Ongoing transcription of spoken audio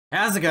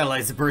How's it going,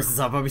 ladies and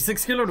bruises up? I'll be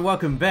Sixkilla and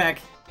welcome back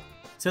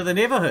to the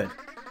Neverhood.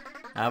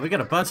 We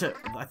got a bunch of...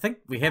 I think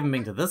we haven't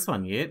been to this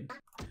one yet.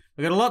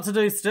 We've got a lot to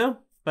do still,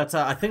 but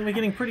I think we're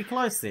getting pretty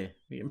close there.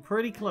 We're getting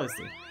pretty close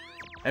there.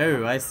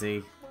 Oh, I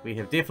see. We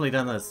have definitely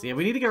done this. Yeah,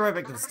 we need to go right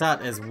back to the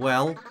start as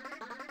well.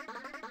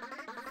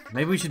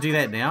 Maybe we should do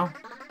that now.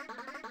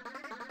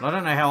 I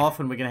don't know how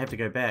often we're going to have to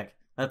go back.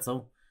 That's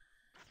all.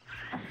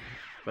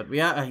 But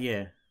we are...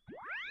 yeah.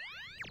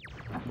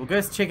 We'll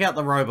go check out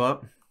the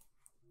robot.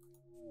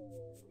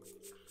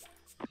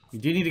 We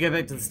do need to go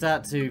back to the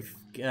start to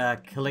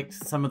collect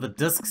some of the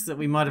discs that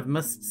we might have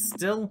missed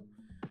still.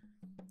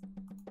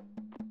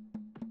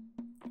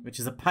 Which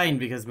is a pain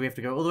because we have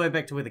to go all the way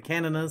back to where the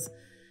cannon is.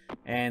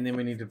 And then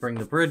we need to bring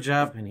the bridge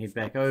up and head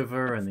back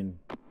over and then,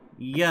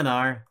 you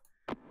know.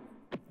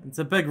 It's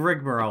a big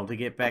rigmarole to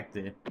get back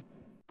there.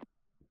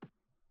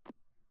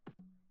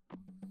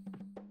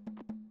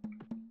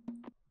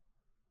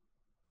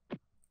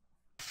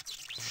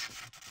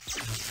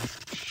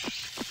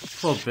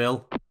 Poor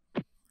Bill.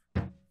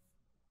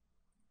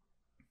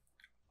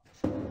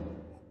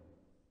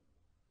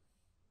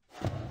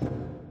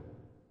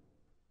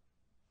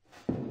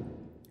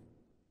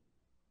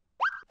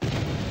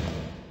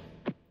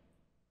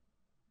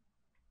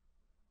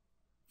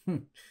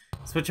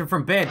 Switching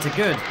from bad to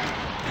good.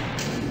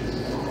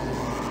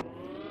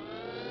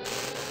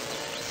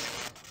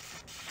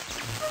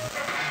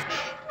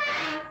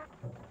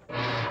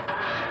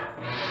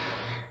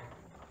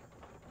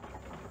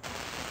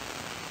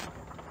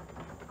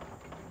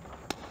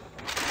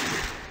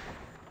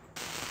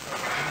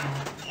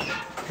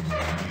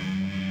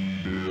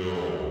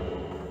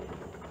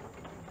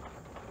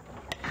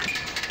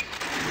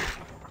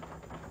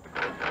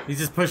 He's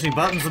just pushing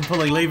buttons and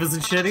pulling levers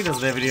and shit. He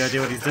doesn't have any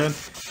idea what he's doing.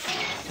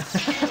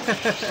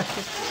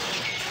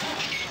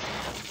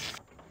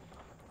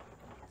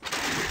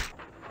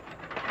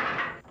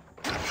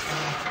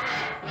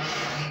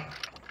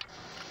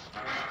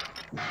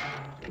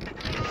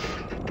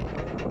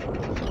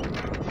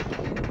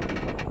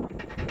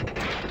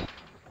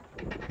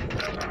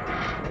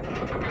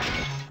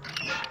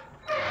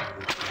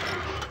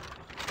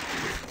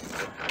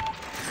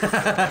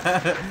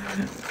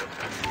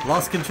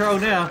 Lost control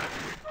now.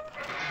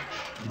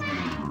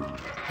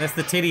 That's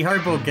the Teddy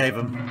Hardboard gave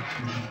him.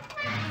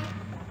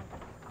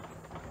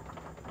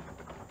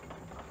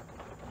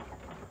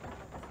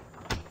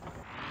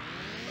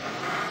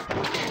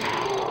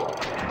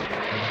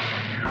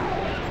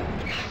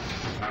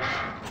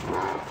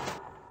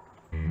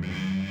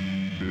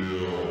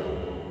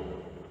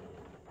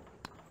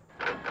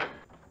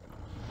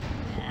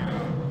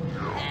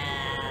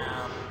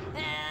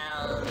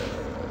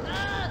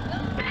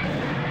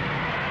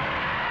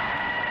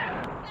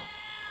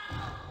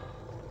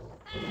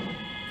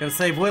 Gotta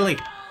save Willie.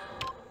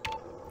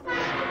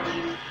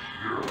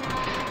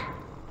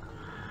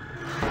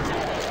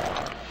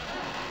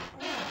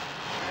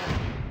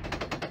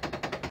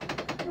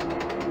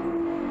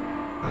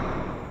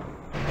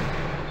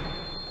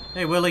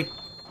 Hey, Willie.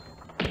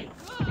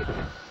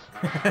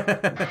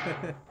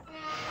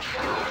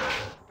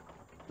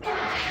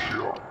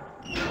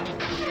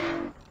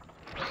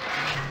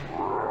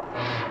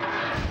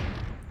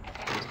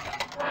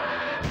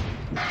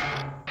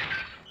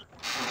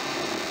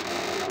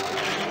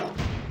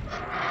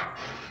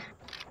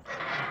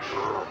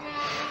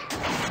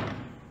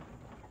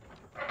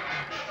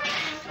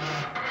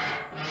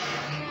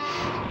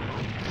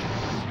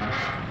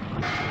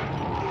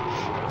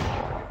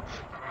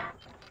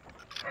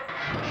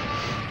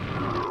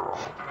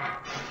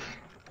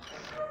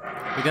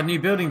 We got a new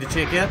building to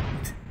check out.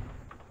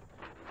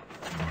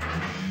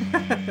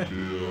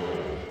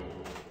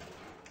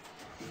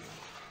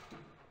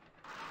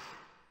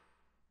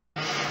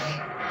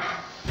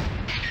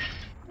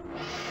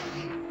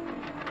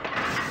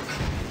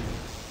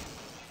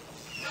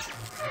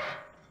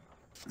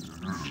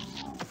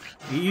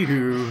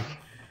 Ew.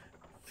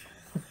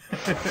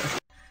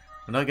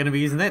 I'm not going to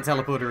be using that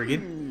teleporter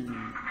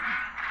again.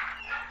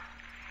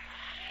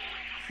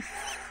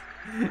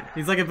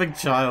 He's like a big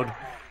child.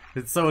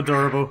 It's so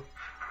adorable.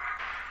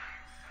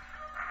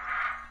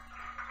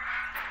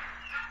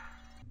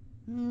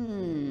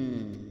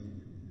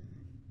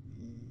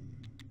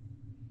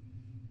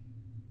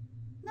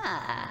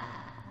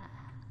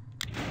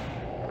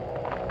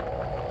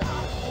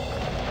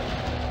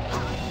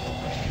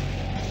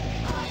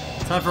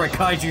 Time for a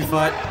kaiju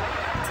fight.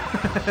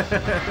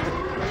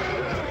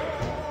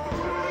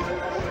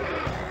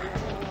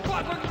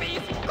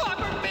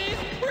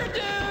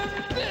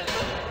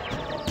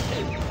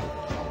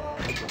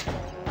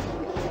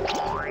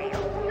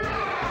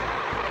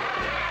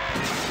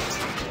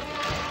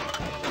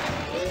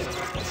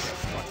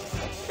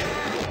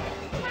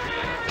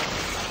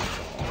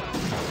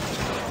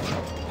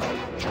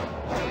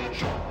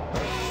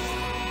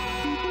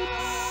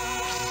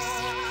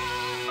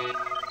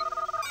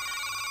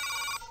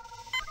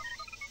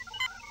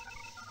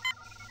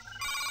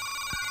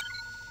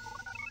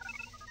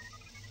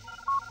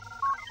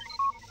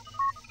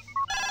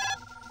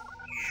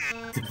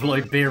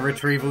 Deploy bear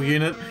retrieval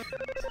unit.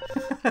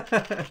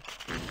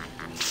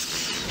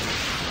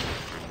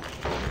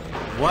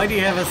 Why do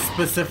you have a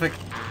specific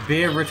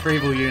bear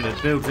retrieval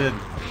unit built in?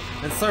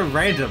 It's so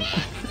random.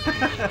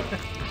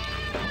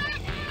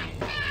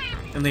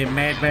 In their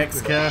Mad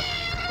Max car.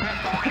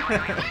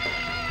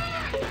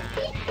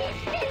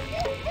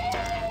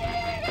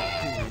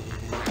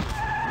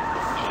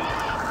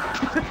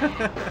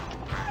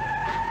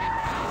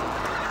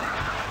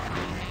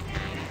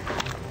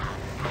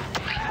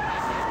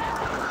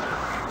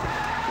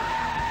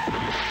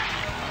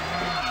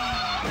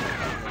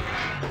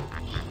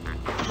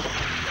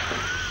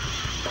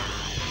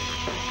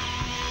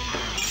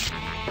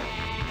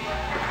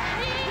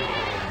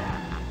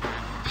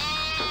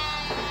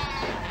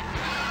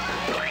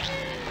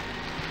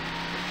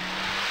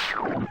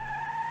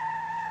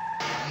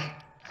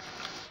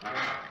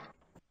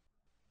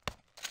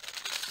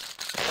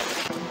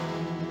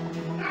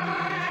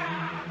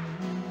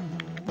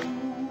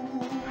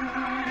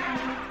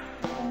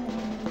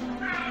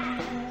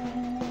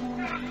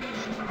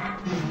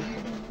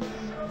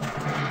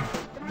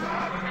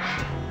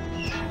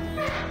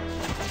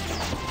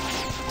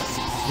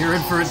 You're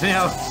in for it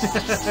now.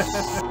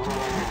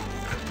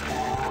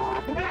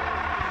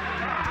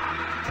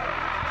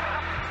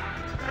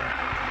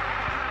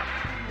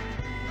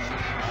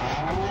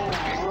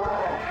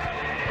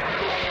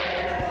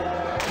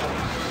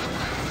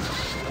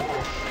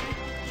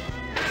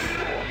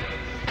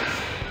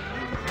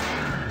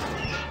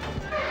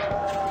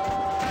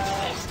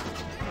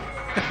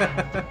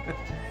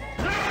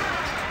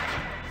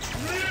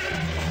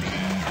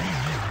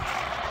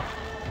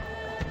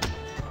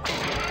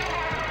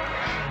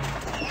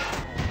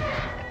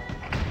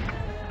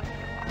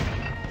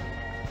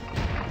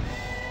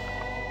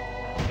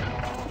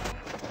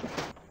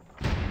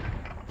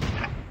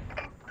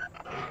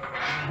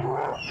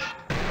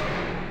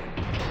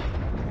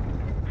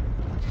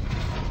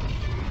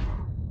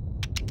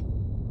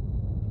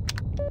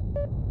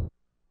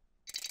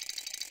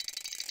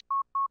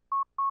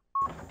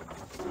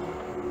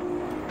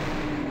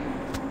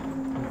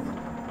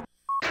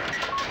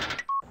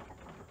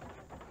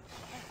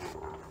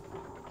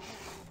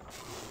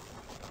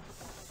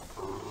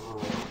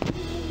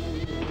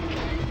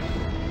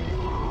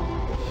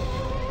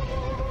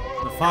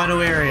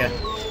 Final area.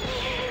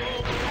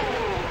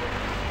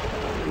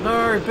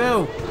 No,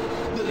 Bill!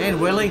 And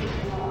Willie.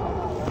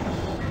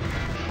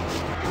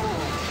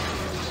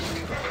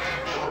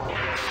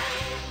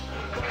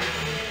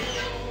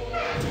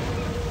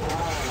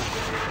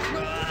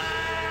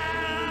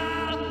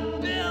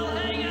 Bill,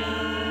 hang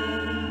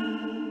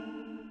on!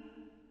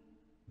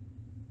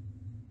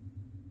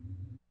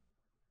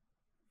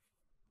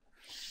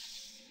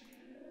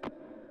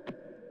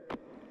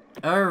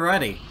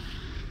 Alrighty.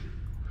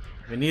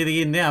 We're near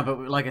the end now,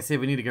 but like I said,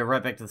 we need to go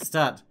right back to the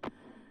start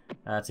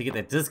to get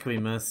that disc we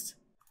missed.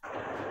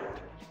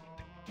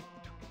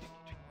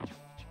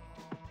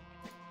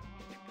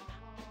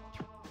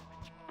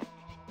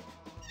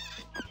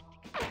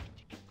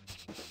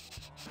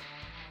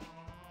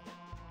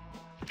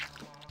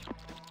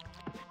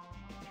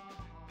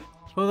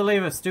 Pull the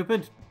lever,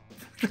 stupid!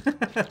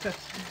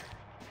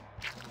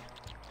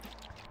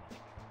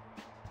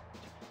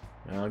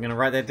 I'm gonna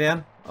write that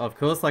down, of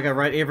course, like I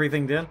write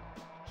everything down.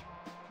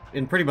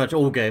 In pretty much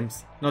all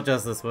games, not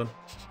just this one.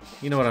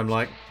 You know what I'm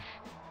like.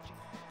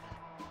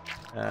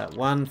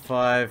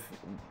 1510.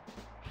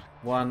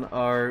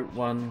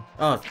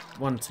 Oh,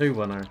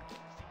 1210.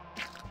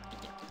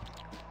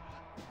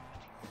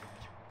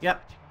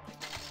 Yep,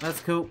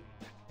 that's cool.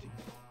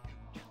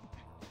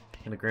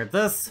 Gonna grab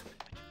this.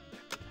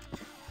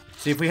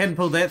 See, if we hadn't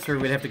pulled that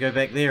through, we'd have to go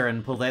back there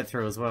and pull that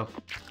through as well.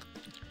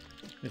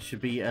 It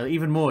should be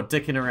even more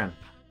dicking around.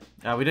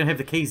 We don't have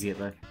the keys yet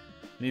though.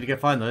 We need to go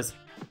find those.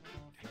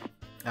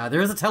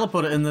 There is a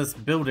teleporter in this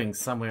building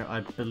somewhere,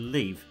 I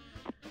believe.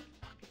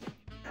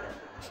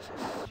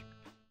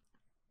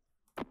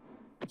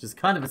 Which is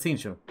kind of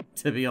essential,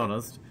 to be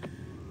honest.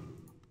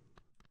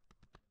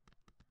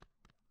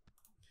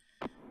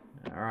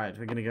 Alright,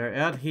 we're gonna go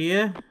out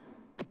here.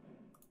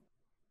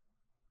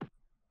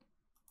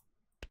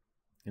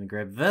 Gonna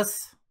grab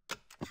this.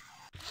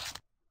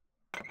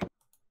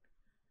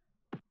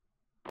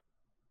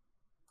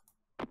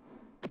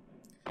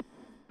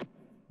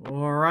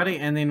 Alrighty,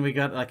 and then we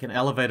got like an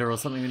elevator or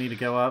something we need to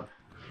go up.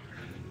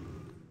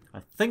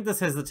 I think this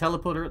has the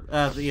teleporter,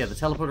 yeah, the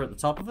teleporter at the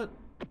top of it,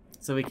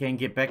 so we can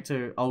get back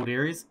to old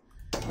areas,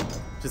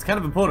 which is kind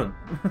of important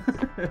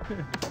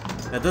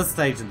at this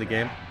stage in the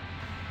game.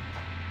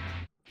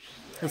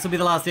 This will be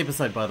the last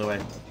episode, by the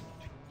way.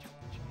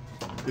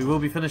 We will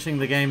be finishing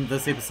the game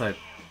this episode,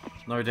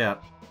 no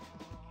doubt.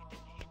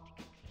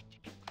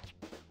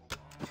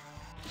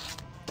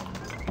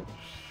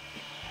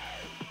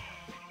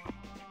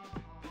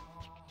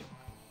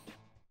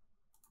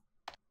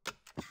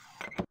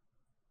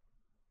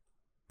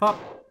 Pop.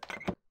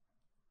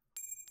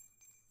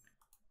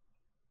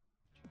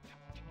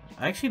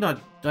 I actually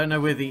don't know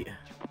where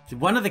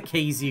one of the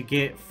keys you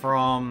get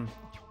from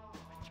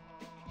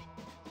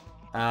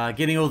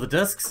getting all the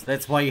discs.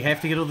 That's why you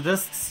have to get all the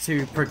discs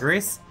to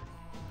progress.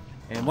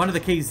 And one of the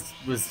keys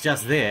was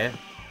just there.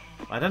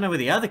 I don't know where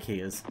the other key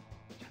is.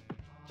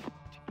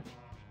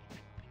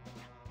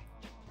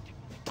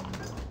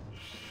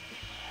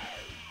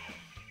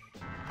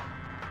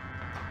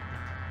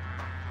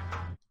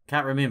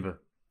 Can't remember.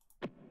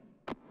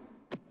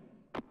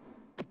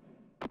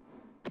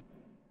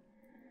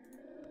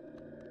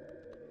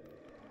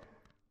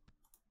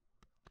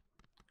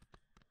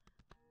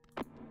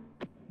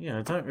 Yeah,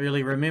 I don't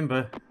really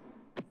remember.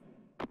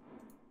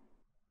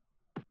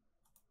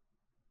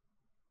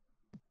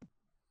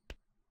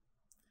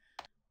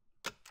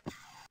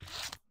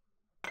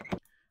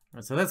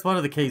 Right, so that's one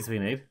of the keys we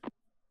need.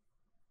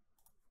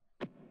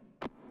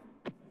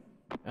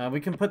 We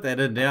can put that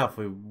in now if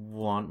we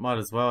want. Might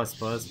as well, I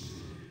suppose.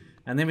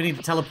 And then we need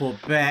to teleport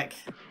back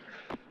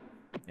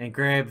and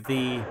grab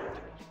the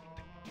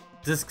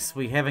discs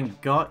we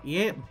haven't got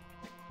yet.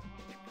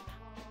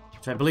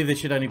 Which I believe there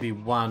should only be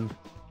one.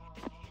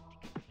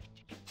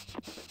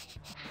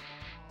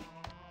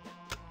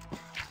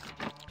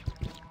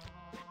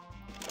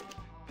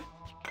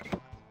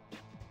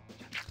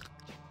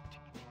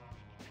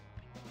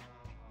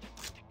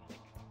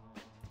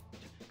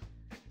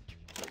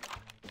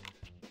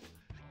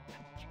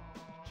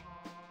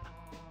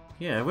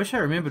 Yeah, I wish I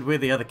remembered where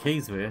the other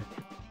keys were.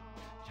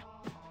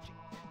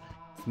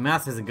 The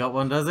mouse hasn't got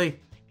one, does he?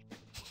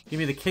 Give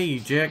me the key, you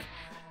jerk.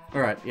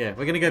 Alright, yeah,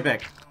 we're gonna go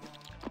back.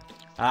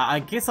 I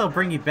guess I'll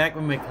bring you back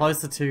when we're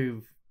closer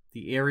to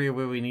the area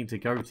where we need to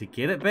go to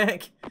get it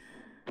back.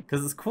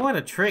 Because it's quite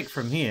a trek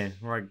from here.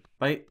 Right,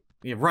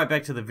 right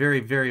back to the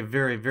very, very,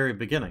 very, very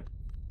beginning.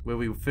 Where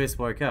we first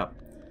woke up.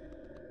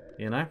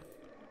 You know?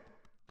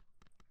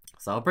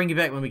 So I'll bring you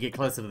back when we get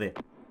closer to there.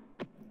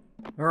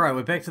 Alright,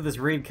 we're back to this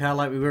red car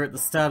like we were at the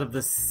start of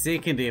the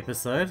second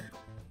episode.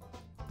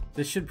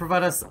 This should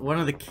provide us one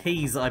of the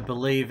keys, I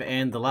believe,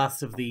 and the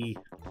last of the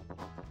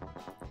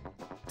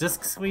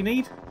discs we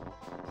need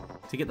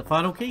to get the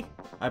final key,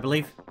 I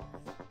believe.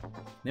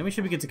 Then we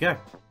should be good to go.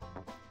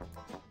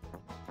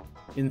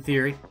 In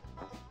theory.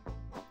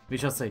 We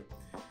shall see.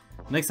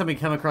 Next time we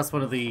come across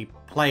one of the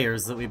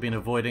players that we've been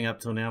avoiding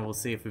up till now, we'll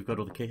see if we've got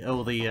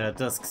all the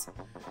discs.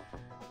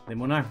 Then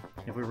we'll know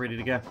if we're ready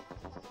to go.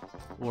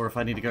 Or if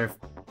I need to go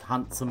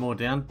hunt some more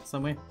down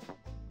somewhere.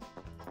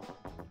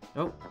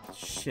 Oh,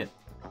 shit.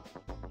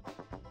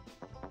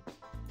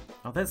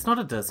 Oh, that's not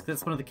a disc.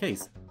 That's one of the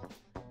keys.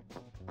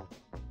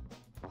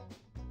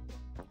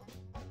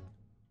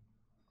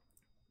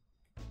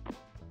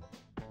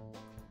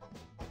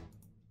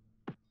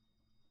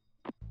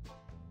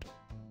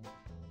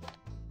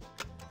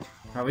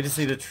 Alright, we just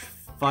need to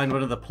find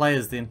one of the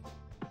players then.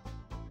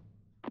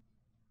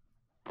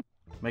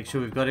 Make sure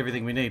we've got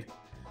everything we need.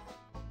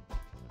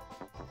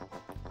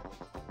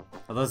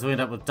 Otherwise we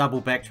end up with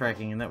double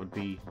backtracking and that would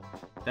be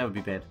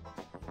bad.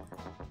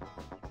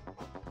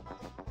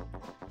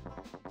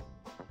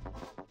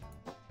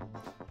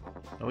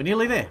 Are we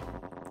nearly there?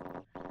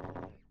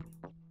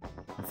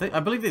 I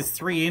believe there's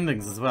 3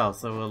 endings as well,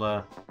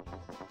 so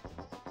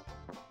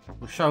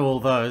we'll show all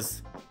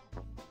those.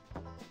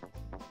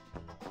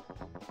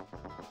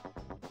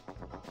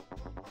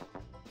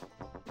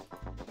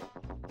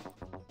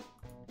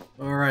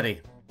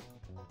 Alrighty.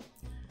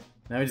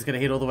 Now we're just gonna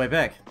head all the way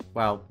back.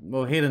 Well,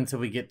 we'll head until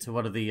we get to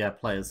one of the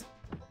players.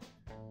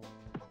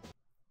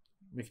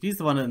 We could use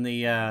the one in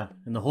the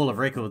Hall of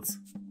Records.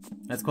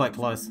 That's quite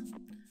close.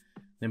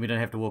 Then we don't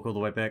have to walk all the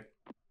way back.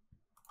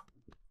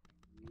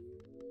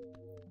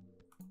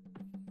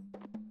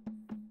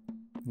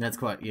 And that's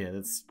quite, yeah,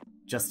 that's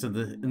just in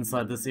the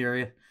inside this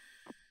area.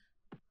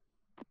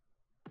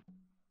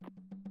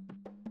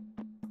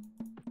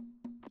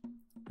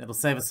 That'll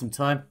save us some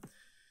time.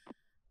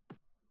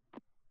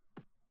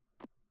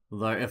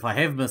 Although, if I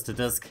have missed a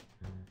disc,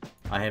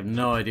 I have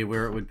no idea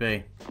where it would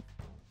be.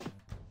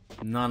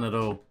 None at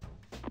all.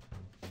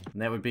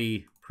 And that would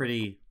be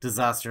pretty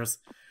disastrous.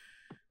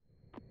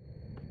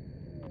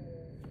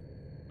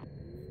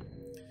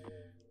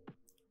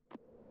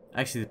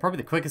 Actually, probably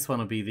the quickest one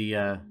will be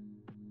the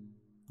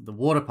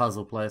water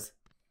puzzle place.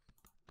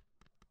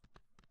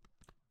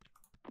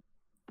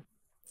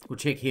 We'll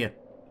check here.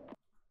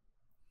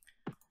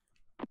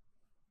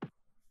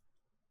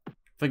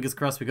 Fingers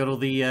crossed we got all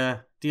the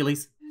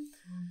dealies.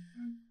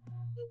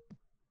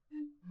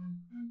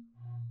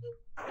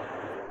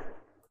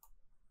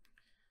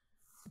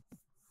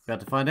 About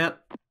to find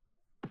out.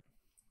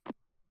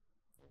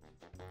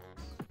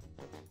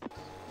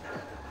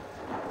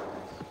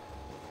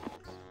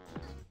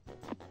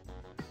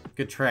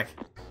 Good track.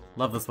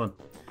 Love this one.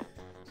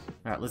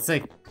 Alright, let's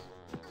see.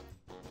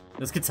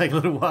 This could take a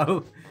little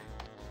while.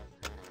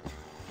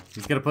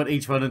 He's gonna put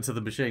each one into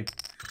the machine.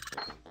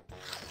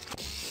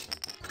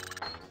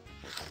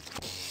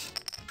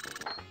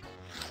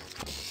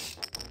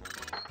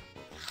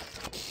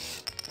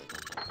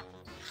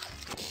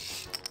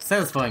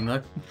 Satisfying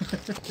though.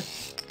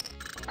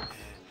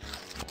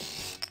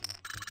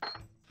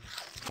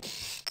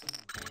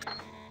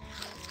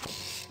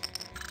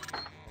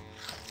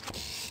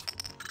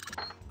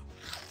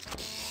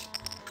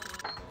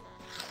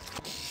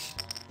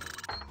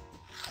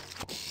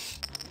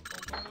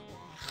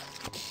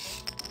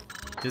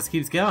 just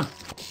keeps going.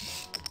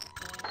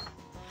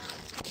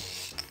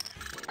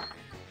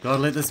 God,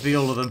 let this be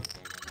all of them.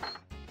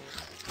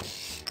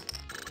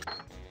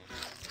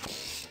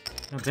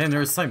 Oh damn,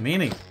 there are so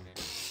many.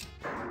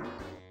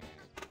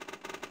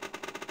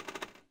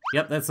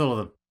 Yep, that's all of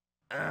them.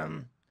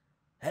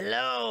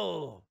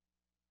 Hello.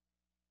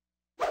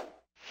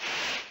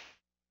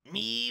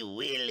 Me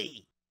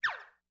Willie.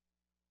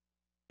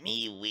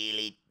 Me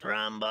Willie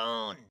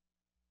Trombone.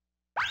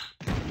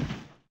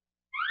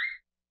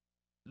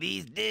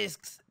 These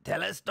discs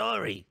tell a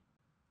story.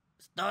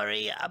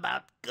 Story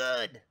about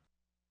good.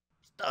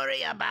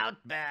 Story about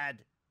bad.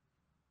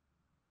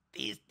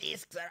 These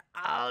discs are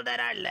all that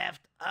are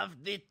left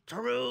of the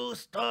true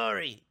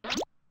story.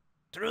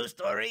 True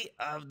story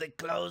of the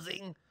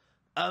closing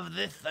of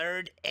the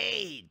Third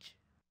Age.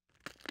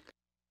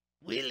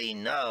 Willie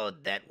know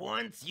that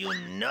once you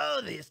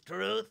know this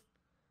truth,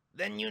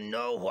 then you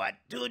know what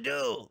to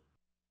do.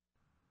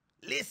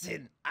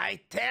 Listen, I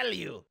tell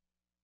you.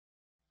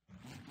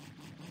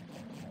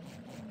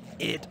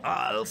 It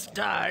all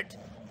starts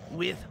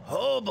with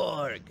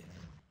Hoborg,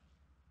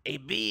 a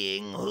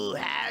being who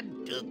had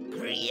to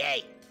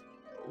create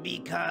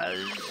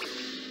because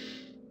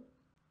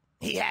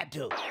he had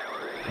to.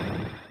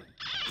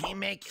 He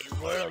make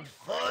a world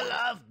full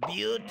of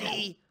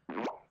beauty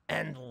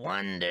and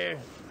wonder.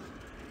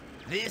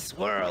 This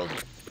world,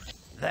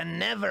 the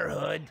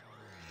Neverhood,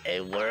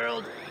 a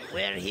world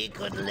where he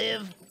could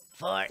live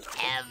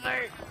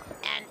forever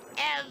and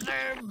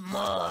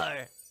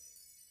evermore.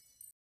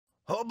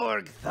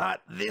 Hoborg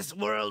thought this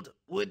world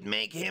would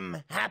make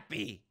him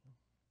happy,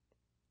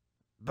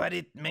 but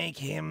it make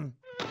him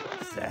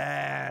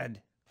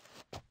sad.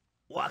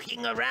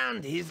 Walking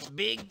around his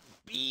big,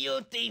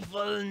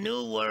 beautiful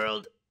new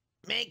world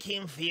make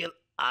him feel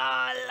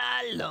all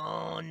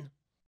alone.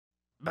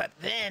 But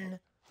then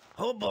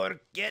Hoborg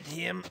get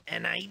him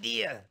an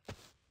idea.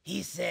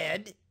 He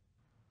said,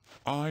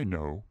 I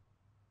know.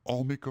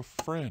 I'll make a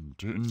friend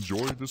to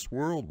enjoy this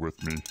world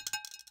with me.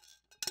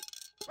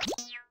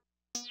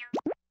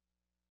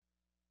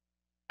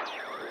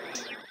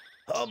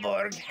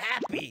 Hoborg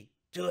happy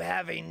to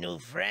have a new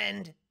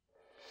friend.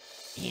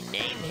 He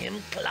named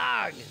him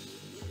Clog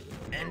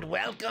and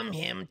welcome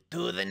him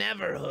to the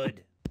Neverhood.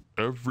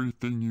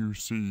 Everything you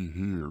see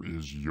here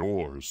is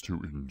yours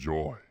to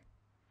enjoy.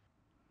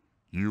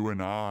 You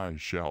and I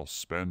shall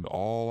spend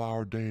all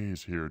our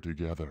days here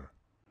together.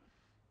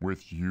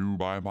 With you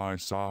by my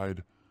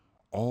side,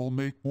 I'll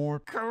make more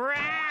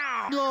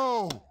Crown!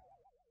 No!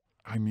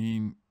 I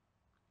mean,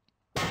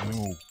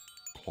 no,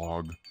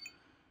 Clog.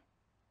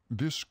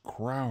 This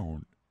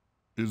crown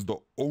is the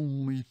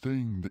only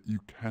thing that you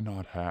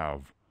cannot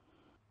have.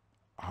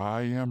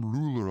 I am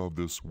ruler of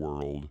this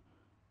world,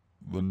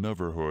 the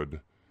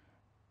Neverhood,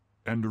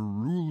 and a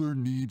ruler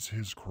needs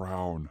his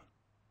crown.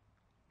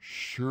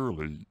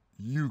 Surely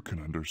you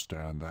can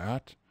understand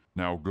that.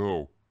 Now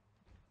go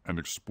and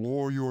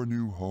explore your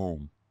new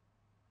home,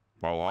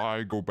 while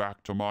I go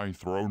back to my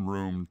throne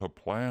room to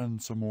plan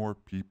some more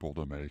people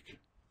to make.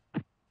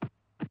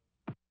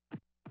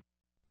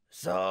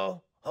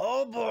 So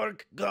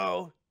Hoborg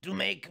go to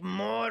make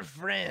more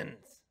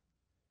friends,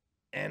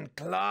 and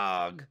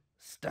Clog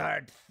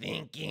start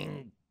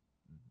thinking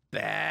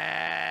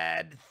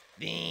bad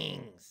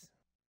things.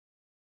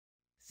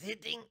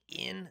 Sitting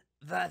in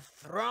the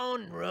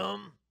throne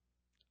room,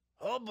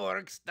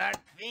 Hoborg start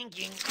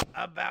thinking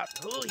about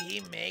who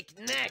he make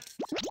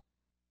next.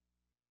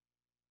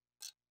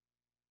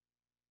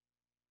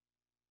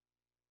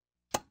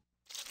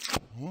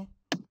 Huh?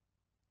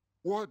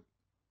 What?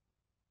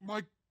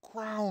 My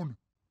crown!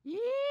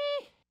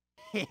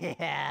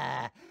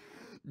 Yeah.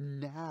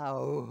 Now,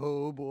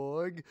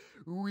 Hoborg,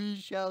 we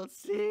shall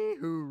see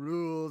who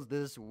rules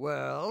this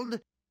world.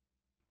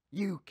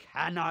 You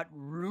cannot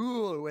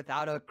rule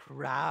without a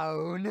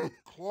crown.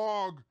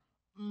 Clog!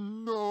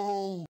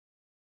 No!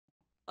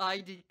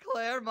 I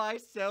declare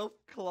myself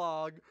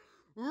Clog,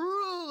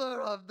 ruler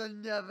of the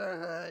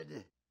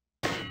Neverhood.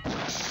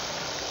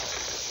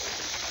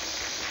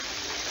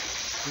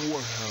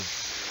 What have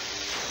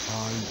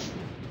I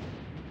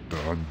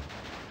done?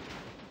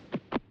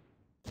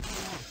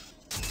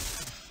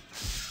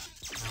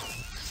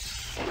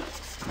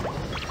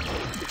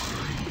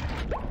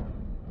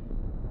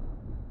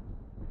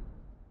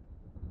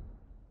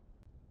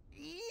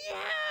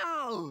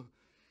 Yow!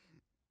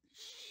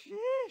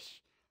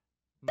 Sheesh!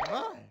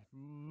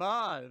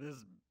 My,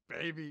 this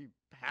baby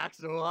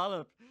packs a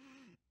wallop.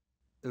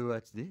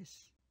 What's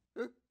this?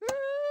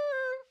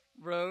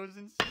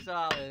 Frozen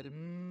solid,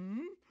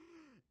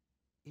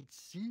 It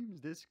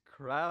seems this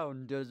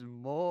crown does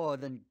more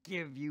than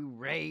give you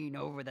reign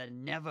over the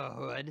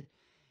Neverhood.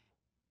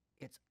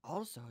 It's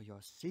also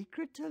your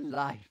secret to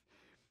life.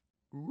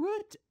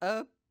 What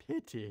a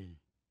pity.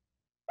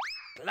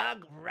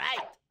 Clog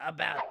right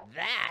about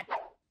that.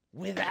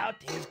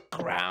 Without his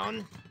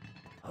crown,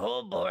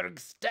 Hoborg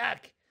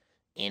stuck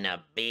in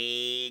a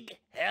big,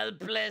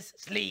 helpless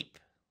sleep.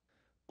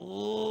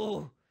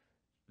 Ooh,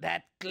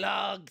 that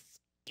Clog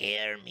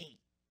scare me.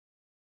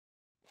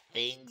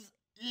 Things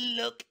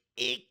look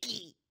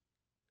icky.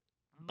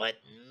 But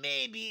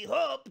maybe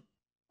hope.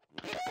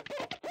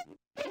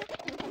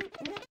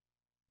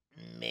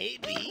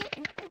 Maybe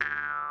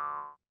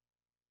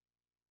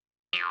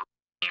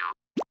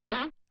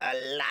a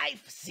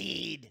life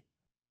seed.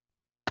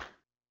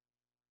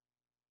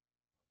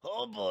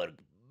 Hoborg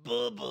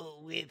boo boo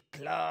with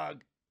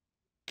Clog.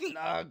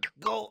 Clog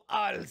go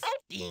all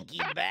stinky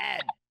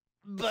bad.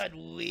 But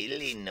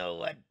Willie know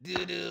what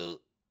to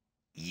do.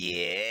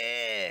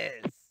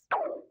 Yes.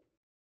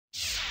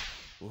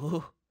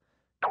 Ooh,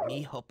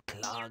 me hope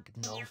Clog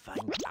no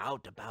find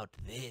out about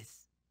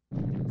this.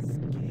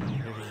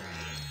 Scary.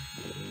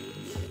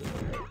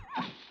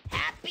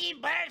 Happy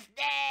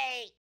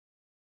birthday!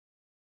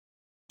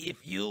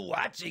 If you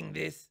watching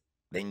this,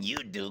 then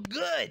you do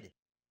good.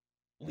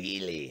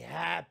 Really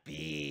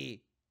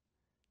happy.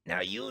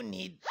 Now you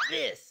need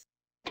this.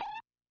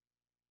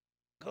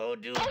 Go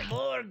do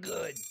more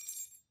good.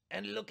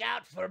 And look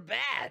out for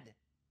bad.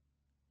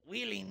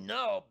 Really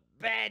know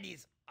bad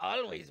is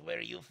always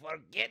where you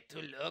forget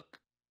to look.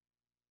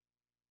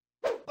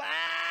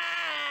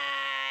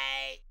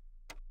 Bye!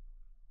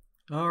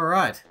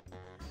 Alright.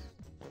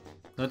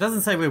 Well, it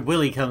doesn't say where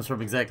Willie comes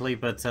from exactly,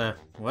 but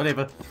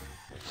whatever.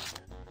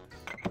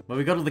 Well,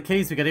 we got all the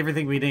keys, we got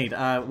everything we need.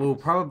 We'll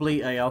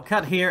probably, I'll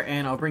cut here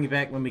and I'll bring you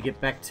back when we get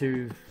back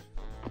to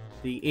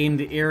the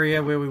end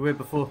area where we were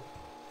before.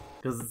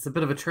 Because it's a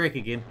bit of a trek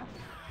again.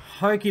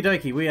 Okie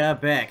dokie, we are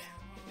back.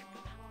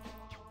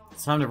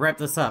 It's time to wrap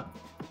this up.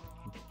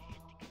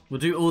 We'll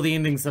do all the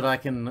endings that I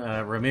can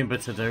remember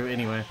to do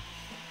anyway.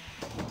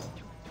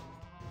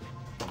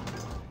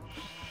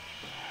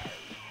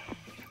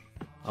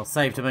 I'll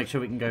save to make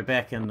sure we can go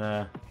back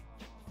and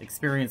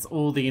experience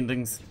all the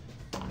endings.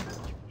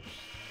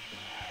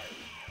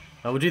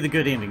 We'll do the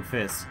good ending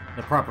first.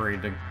 The proper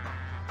ending.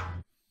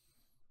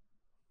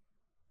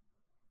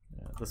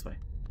 This way.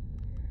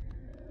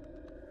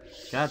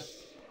 God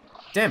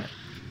damn it.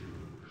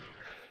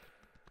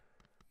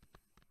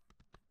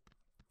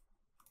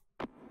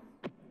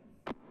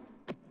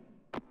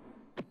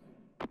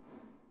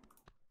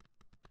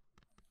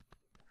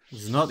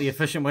 This is not the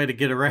efficient way to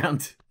get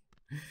around.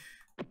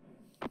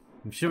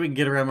 I'm sure we can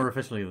get around more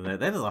efficiently than that.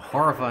 That is a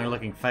horrifying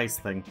looking face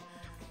thing.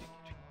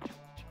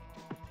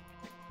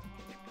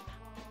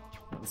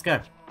 Let's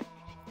go.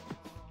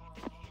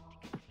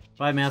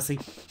 Bye, Mousy.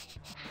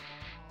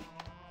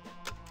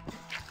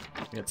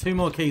 We got 2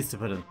 more keys to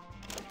put in.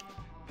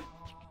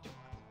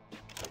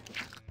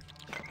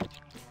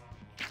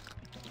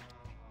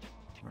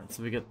 Alright,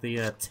 so we got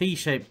the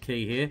T-shaped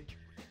key here.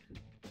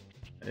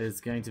 Is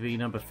going to be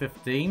number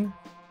 15.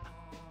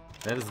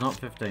 That is not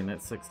 15,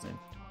 that's 16.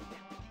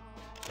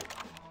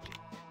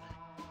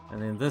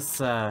 And then this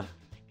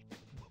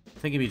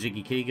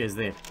thingy-jiggy key goes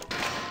there.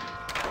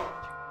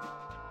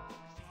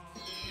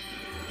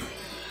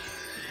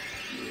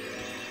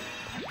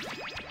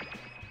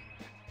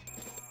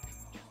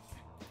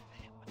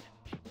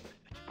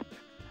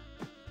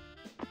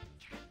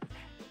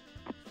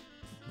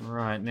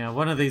 Right, now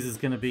one of these is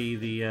going to be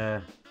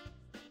the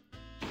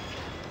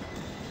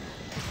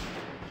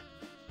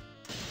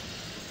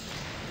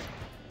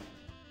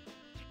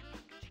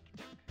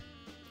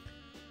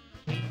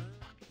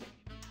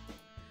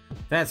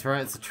That's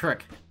right, it's a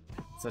trick.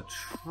 It's a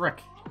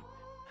trick.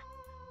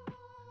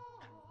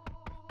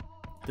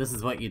 This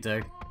is what you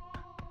do.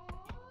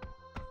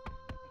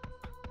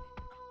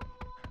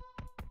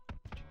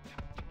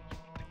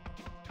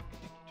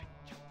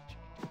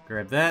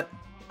 Grab that.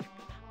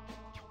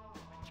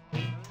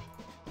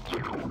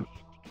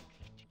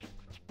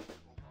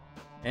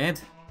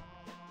 And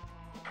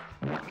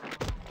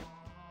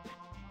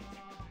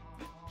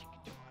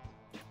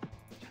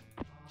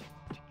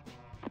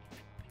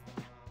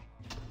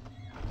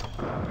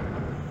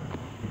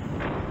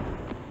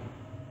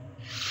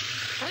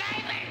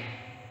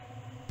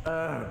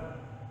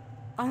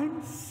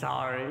I'm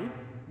sorry.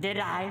 Did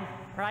I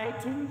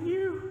frighten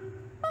you?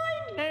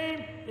 My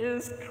name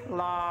is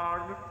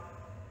Clog.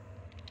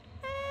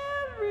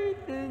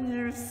 Everything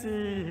you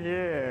see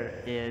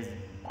here is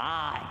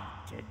mine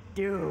to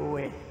do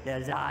with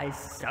as I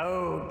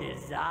so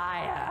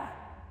desire.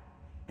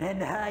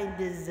 And I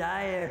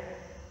desire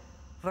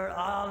for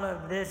all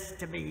of this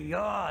to be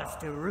yours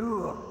to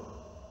rule.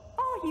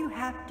 All you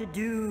have to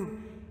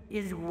do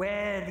is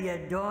wear the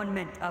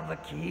adornment of a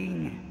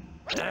king.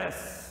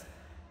 Yes,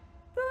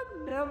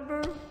 the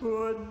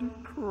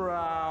Neverhood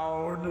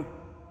crown.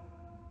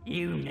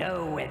 You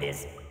know where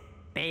this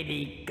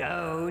baby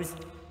goes,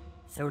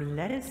 so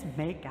let us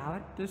make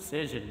our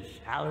decision,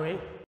 shall we?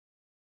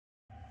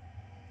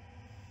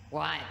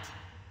 What?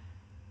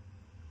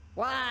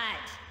 What?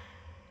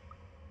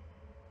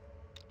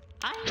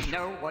 I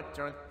know what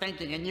you're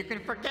thinking, and you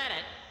can forget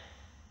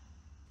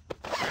it.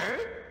 Huh?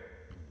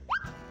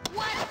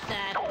 What the?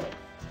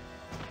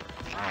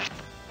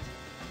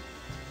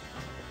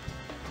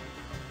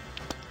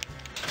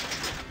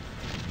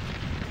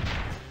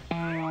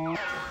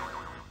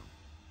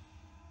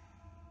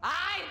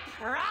 I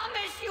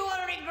promise you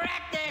will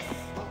regret this!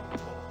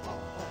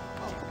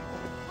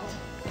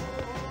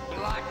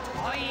 You are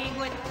toying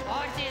with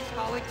Horses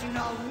for which you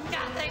know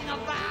nothing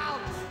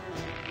about!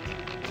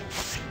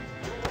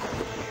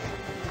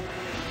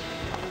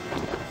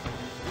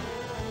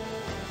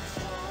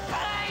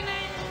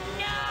 Climate,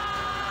 no!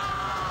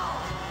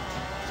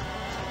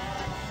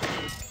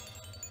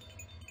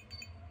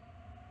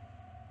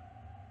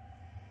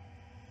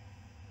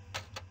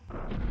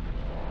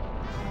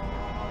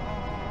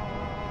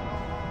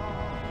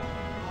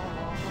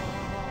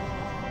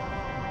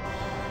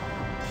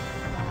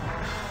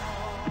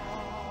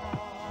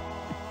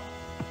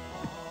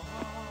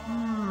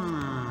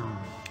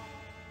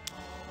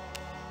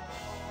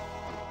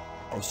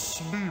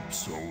 Asleep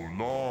so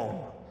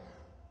long.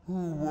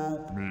 Who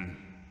woke me?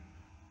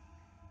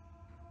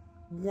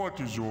 What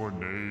is your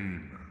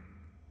name?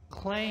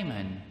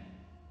 Clayman.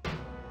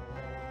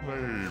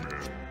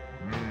 Clayman.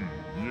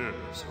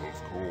 Yes,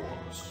 of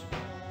course.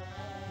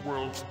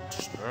 Well,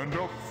 stand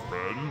up,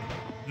 friend.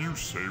 You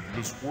saved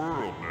this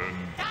world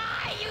and...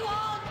 Die, you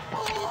old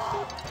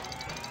fool!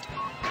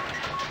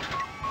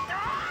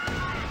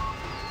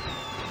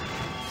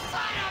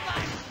 Son of a...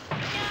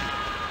 No!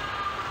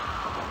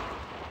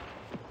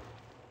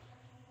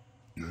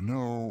 You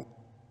know,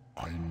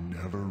 I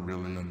never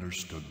really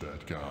understood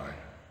that guy.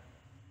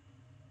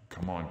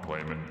 Come on,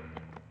 Clayman.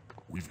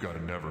 We've got a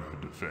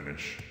Neverhood to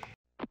finish.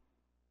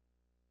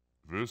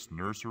 This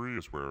nursery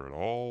is where it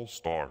all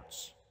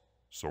starts.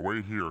 So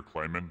wait here,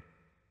 Clayman,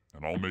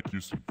 and I'll make you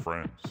some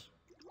friends.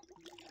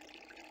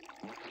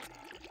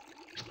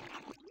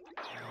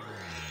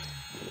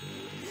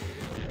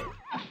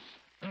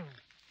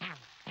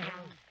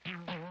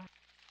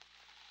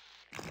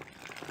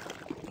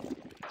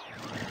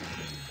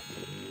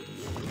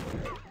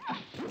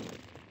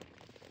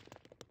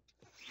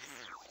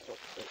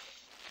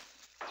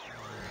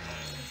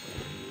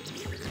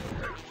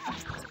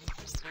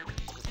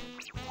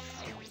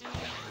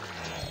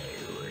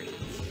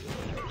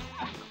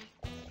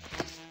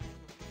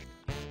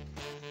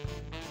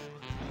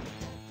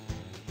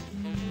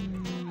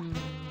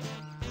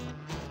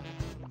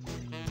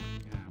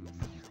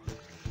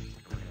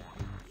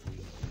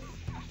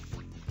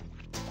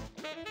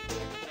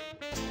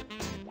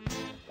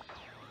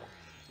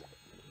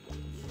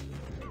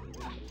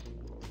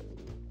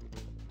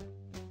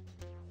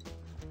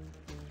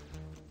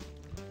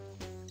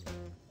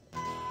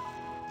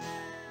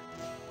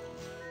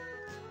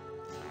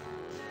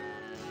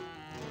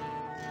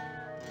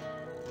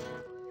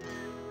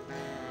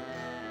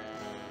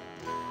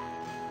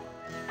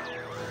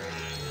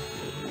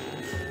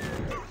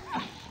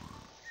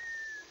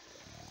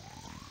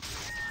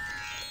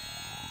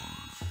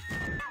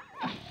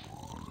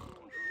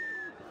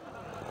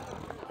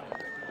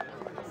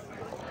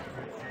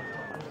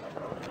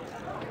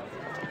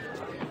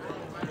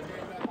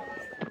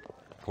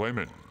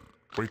 Clayman,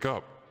 wake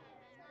up.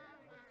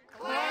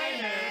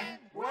 Clayman,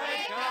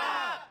 wake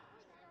up!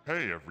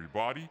 Hey,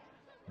 everybody.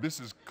 This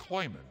is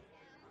Clayman.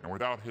 And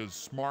without his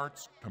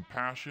smarts,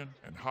 compassion,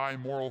 and high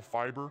moral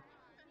fiber,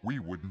 we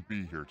wouldn't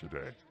be here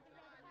today.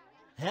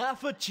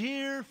 Half a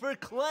cheer for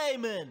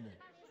Clayman!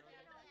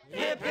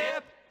 Hip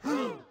hip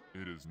hoo!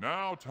 It is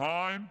now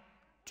time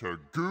to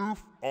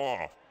goof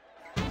off.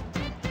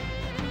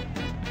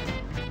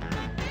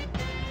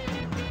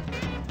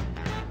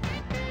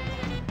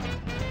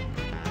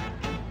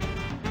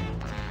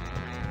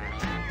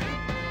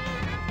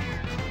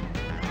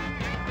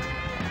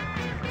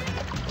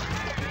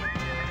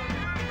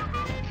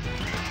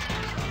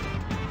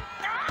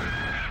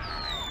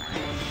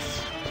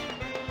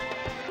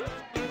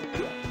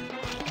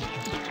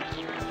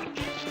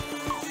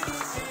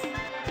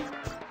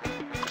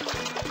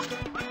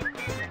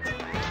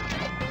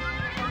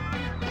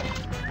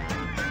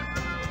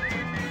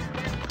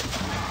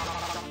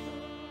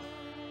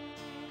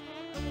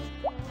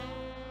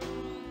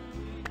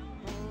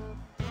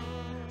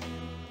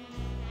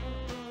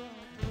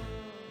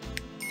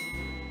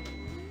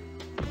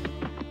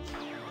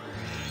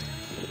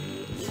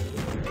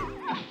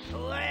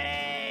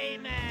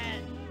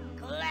 Clayman!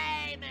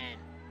 Clayman!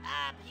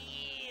 Up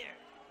here!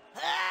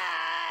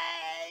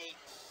 Hey!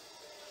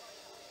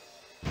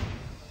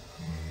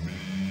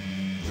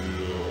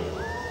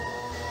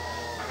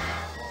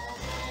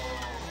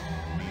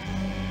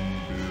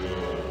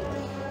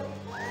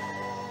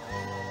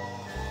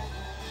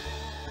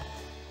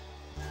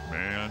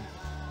 Man,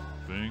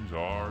 things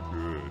are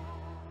good.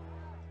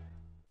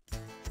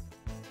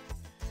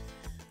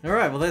 All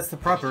right, well that's the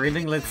proper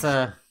ending. Let's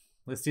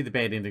do the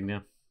bad ending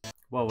now.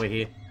 While we're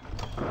here.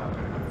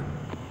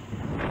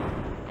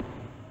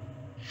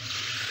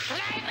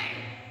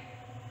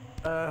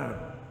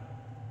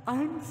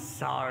 I'm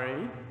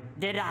sorry.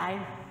 Did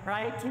I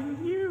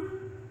frighten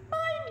you?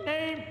 My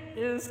name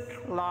is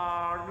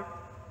Clog.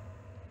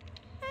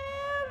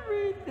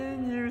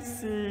 Everything you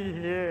see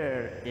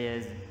here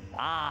is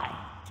mine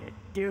to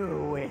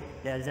do with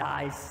as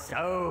I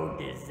so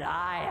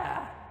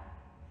desire.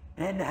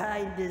 And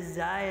I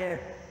desire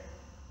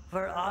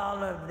for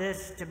all of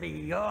this to be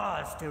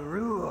yours to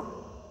rule.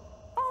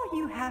 All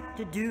you have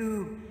to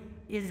do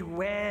is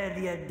wear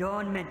the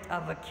adornment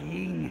of a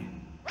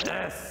king.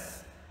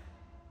 This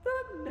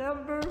The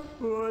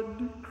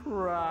Neverhood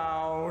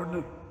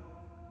crown.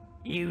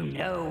 You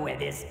know where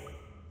this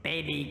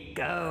baby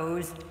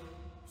goes,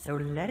 so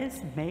let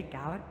us make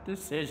our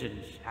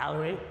decision, shall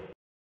we?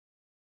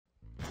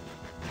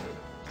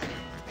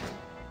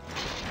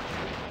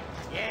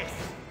 Yes!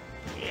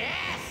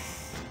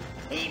 Yes!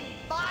 He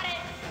bought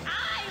it!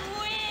 I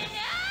win!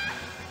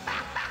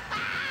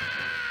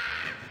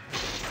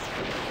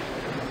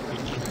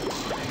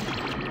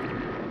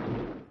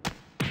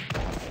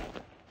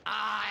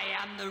 I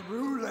am the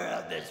ruler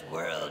of this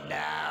world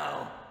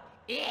now.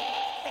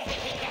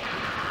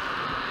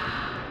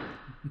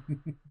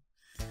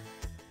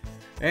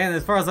 And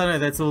as far as I know,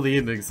 that's all the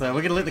endings. So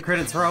we're gonna let the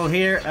credits roll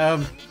here.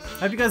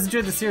 Hope you guys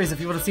enjoyed the series. If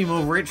you want to see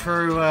more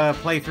retro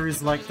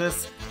playthroughs like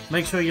this,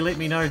 make sure you let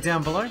me know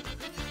down below.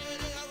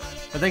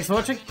 But thanks for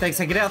watching. Thanks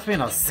for hanging out with me,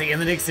 and I'll see you in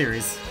the next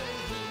series.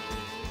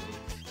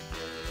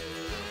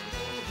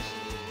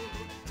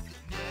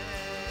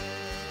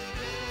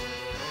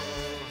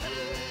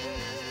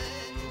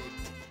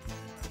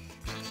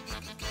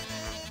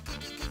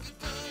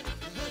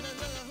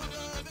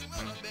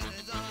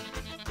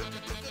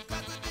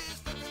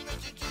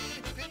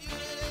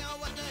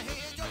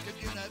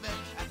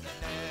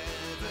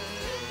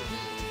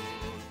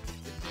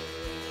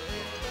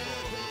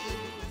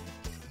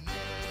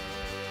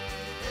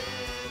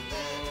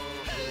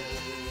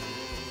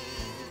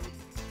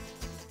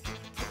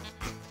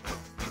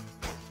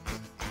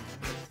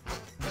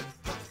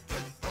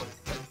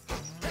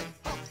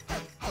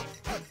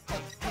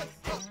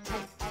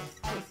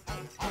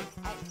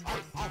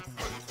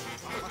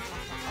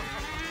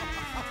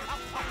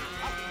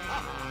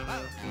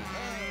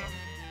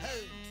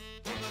 Hey,